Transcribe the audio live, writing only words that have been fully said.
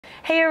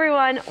Hey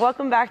everyone,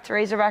 welcome back to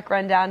Razorback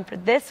Rundown. For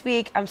this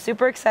week, I'm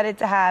super excited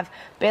to have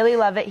Bailey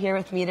Lovett here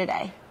with me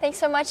today. Thanks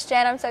so much,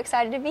 Jen. I'm so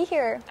excited to be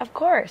here. Of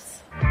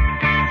course.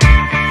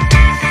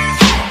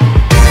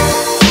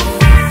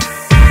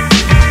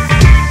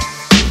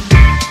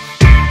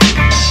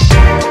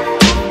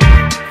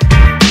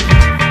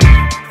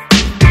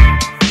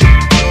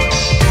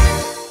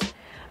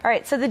 All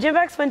right, so the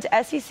Gymbacks went to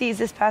SECs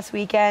this past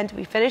weekend.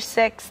 We finished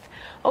 6th.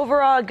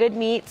 Overall, a good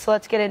meet, so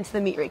let's get into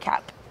the meet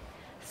recap.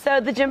 So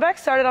the Gymbacks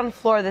started on the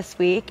floor this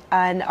week,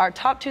 and our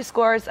top 2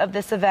 scorers of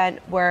this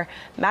event were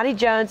Maddie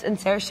Jones and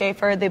Sarah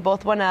Schaefer. They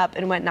both went up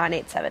and went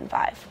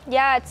 9.875.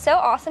 Yeah, it's so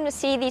awesome to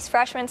see these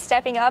freshmen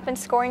stepping up and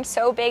scoring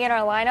so big in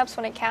our lineups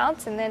when it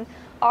counts. And then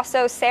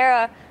also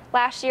Sarah,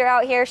 last year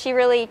out here, she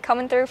really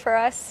coming through for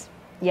us.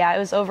 Yeah, it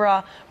was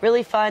overall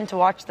really fun to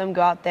watch them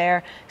go out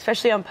there,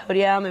 especially on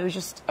podium. It was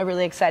just a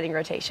really exciting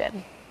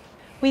rotation.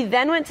 We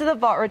then went to the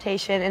vault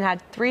rotation and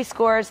had 3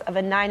 scores of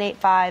a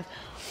 9.85,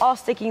 all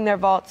sticking their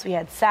vaults. We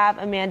had Sav,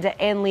 Amanda,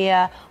 and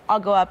Leah all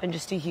go up and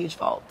just do huge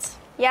vaults.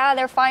 Yeah,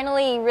 they're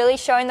finally really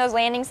showing those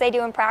landings they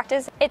do in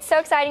practice. It's so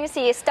exciting to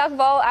see a stuck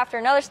vault after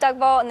another stuck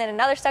vault and then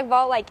another stuck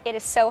vault. Like, it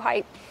is so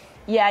hype.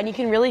 Yeah, and you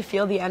can really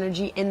feel the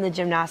energy in the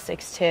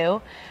gymnastics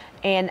too.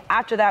 And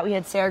after that, we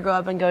had Sarah go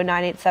up and go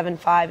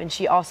 9.875, and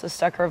she also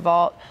stuck her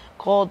vault,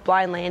 cold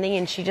blind landing,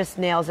 and she just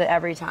nails it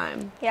every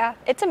time. Yeah,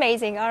 it's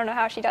amazing. I don't know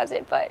how she does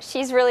it, but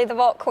she's really the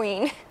vault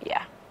queen.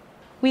 Yeah.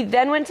 We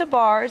then went to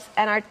bars,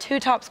 and our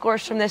 2 top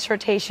scorers from this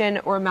rotation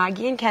were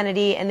Maggie and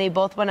Kennedy, and they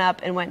both went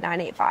up and went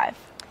 9.85.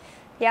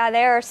 Yeah,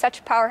 they are such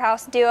a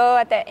powerhouse duo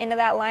at the end of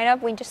that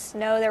lineup. We just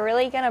know they're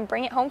really going to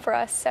bring it home for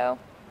us. So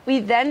we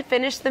then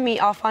finished the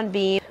meet off on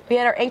beam. We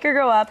had our anchor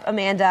go up,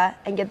 Amanda,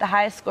 and get the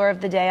highest score of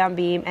the day on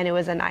beam, and it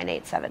was a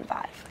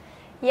 9.875.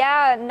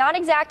 Yeah, not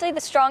exactly the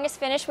strongest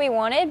finish we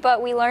wanted,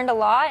 but we learned a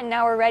lot, and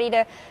now we're ready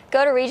to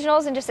go to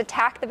regionals and just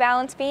attack the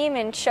balance beam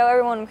and show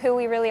everyone who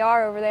we really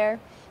are over there.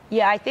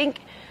 Yeah, I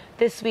think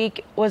this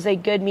week was a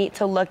good meet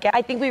to look at.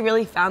 I think we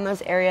really found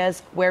those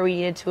areas where we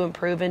needed to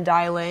improve and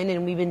dial in,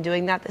 and we've been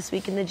doing that this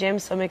week in the gym,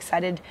 so I'm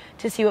excited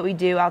to see what we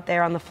do out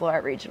there on the floor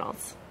at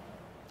regionals.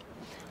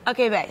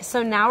 Okay, Bae,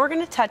 so now we're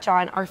going to touch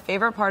on our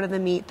favorite part of the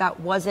meet that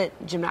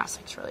wasn't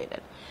gymnastics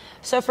related.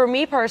 So for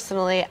me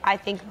personally, I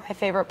think my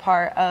favorite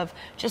part of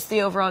just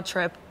the overall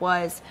trip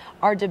was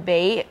our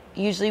debate.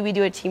 Usually we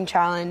do a team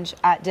challenge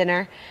at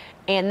dinner,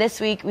 and this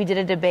week we did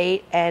a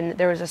debate, and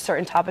there was a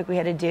certain topic we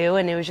had to do,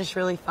 and it was just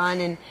really fun,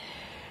 and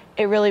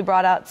it really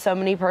brought out so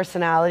many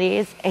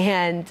personalities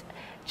and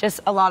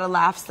just a lot of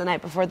laughs the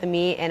night before the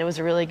meet, and it was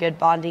a really good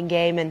bonding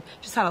game, and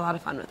just had a lot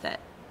of fun with it.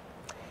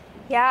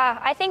 Yeah,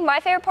 I think my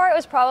favorite part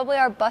was probably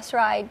our bus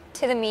ride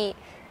to the meet.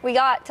 We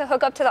got to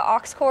hook up to the aux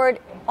cord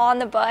on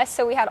the bus,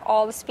 so we had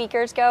all the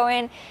speakers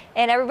going,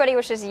 and everybody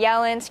was just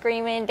yelling,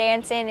 screaming,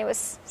 dancing. It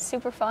was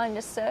super fun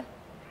just to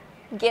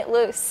get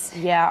loose.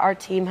 Yeah, our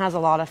team has a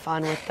lot of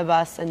fun with the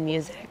bus and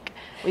music.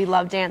 We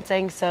love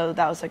dancing, so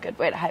that was a good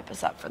way to hype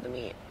us up for the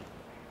meet.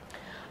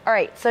 All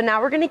right, so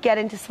now we're going to get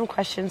into some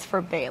questions for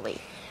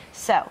Bailey.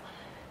 So,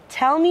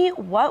 tell me,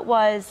 what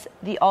was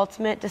the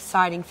ultimate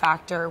deciding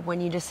factor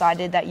when you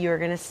decided that you were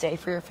going to stay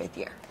for your 5th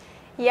year?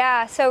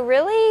 Yeah, so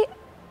really,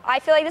 I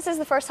feel like this is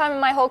the first time in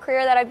my whole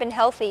career that I've been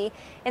healthy.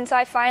 And so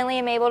I finally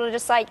am able to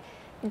just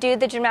do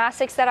the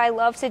gymnastics that I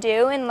love to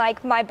do, and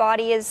my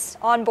body is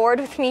on board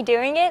with me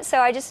doing it. So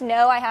I just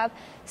know I have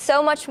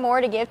so much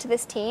more to give to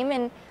this team,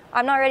 and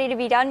I'm not ready to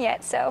be done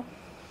yet. So.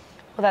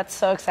 Well, that's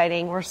so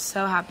exciting. We're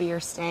so happy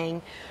you're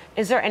staying.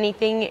 Is there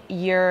anything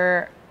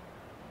you're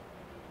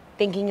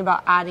thinking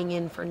about adding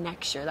in for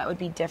next year that would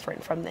be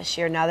different from this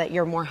year now that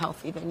you're more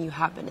healthy than you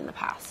have been in the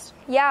past?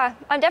 Yeah,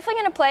 I'm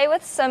definitely going to play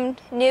with some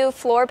new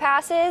floor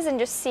passes and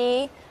just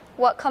see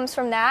what comes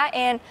from that.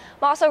 And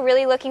I'm also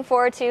really looking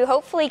forward to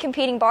hopefully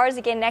competing bars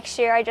again next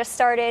year. I just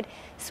started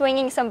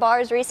swinging some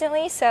bars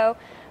recently, so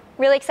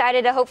really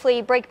excited to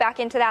hopefully break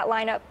back into that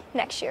lineup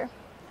next year.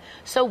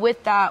 So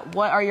with that,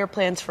 what are your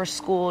plans for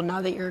school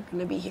now that you're going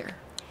to be here?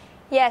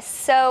 Yes,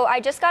 so I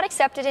just got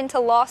accepted into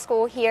law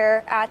school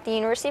here at the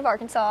University of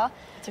Arkansas.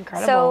 That's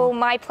incredible. So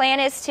my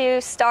plan is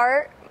to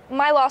start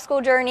my law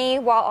school journey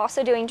while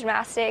also doing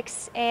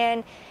gymnastics,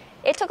 and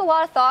it took a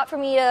lot of thought for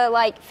me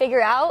to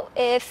figure out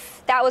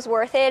if that was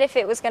worth it, if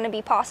it was going to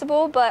be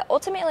possible, but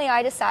ultimately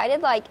I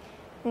decided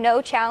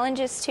no challenge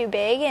is too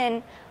big,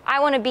 and I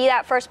want to be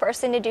that first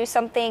person to do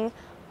something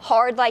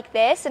hard like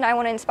this, and I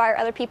want to inspire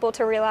other people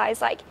to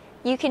realize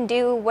you can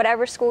do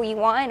whatever school you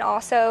want and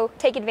also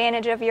take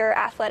advantage of your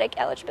athletic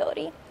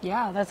eligibility.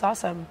 Yeah, that's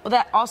awesome. Well,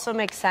 that also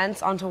makes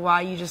sense onto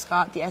why you just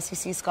got the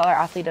SEC Scholar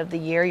Athlete of the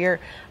Year. You're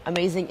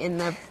amazing in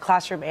the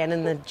classroom and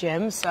in the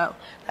gym, so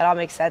that all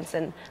makes sense,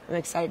 and I'm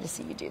excited to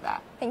see you do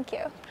that. Thank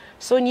you.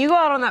 So when you go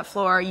out on that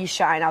floor, you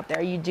shine out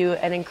there. You do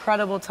an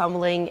incredible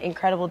tumbling,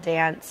 incredible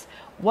dance.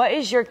 What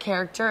is your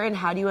character, and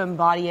how do you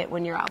embody it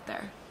when you're out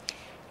there?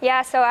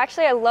 Yeah, so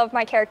actually I love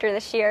my character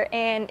this year,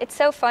 and it's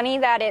so funny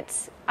that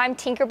I'm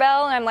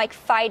Tinkerbell, and I'm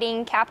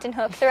fighting Captain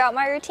Hook throughout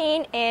my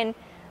routine, and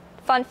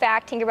fun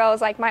fact, Tinkerbell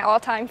is like my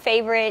all-time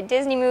favorite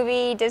Disney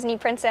movie, Disney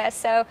princess.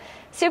 So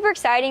super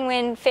exciting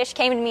when Fish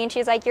came to me and she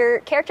was like, your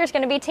character's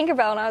going to be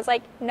Tinkerbell. And I was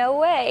like, no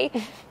way.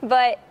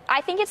 But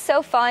I think it's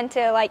so fun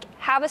to like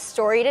have a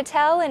story to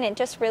tell, and it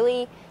just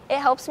really, it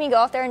helps me go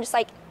out there and just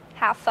like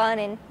have fun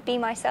and be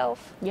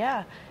myself.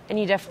 Yeah, and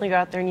you definitely go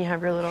out there and you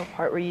have your little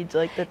part where you do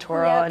like the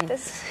twirl and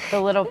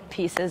the little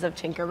pieces of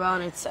Tinkerbell,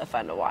 and it's so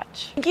fun to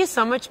watch. Thank you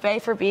so much, Bae,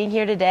 for being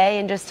here today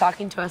and just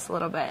talking to us a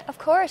little bit. Of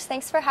course,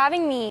 thanks for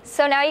having me.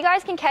 So now you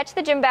guys can catch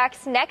the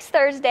Gymbacks next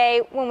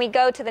Thursday when we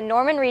go to the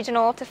Norman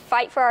Regional to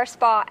fight for our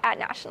spot at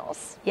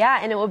Nationals. Yeah,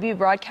 and it will be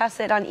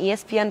broadcasted on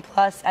ESPN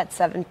Plus at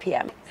 7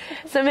 p.m.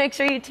 So make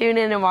sure you tune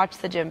in and watch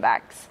the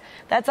Gymbacks.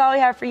 That's all we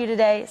have for you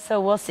today,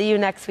 so we'll see you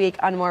next week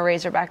on more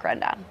Razorback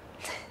Rundown.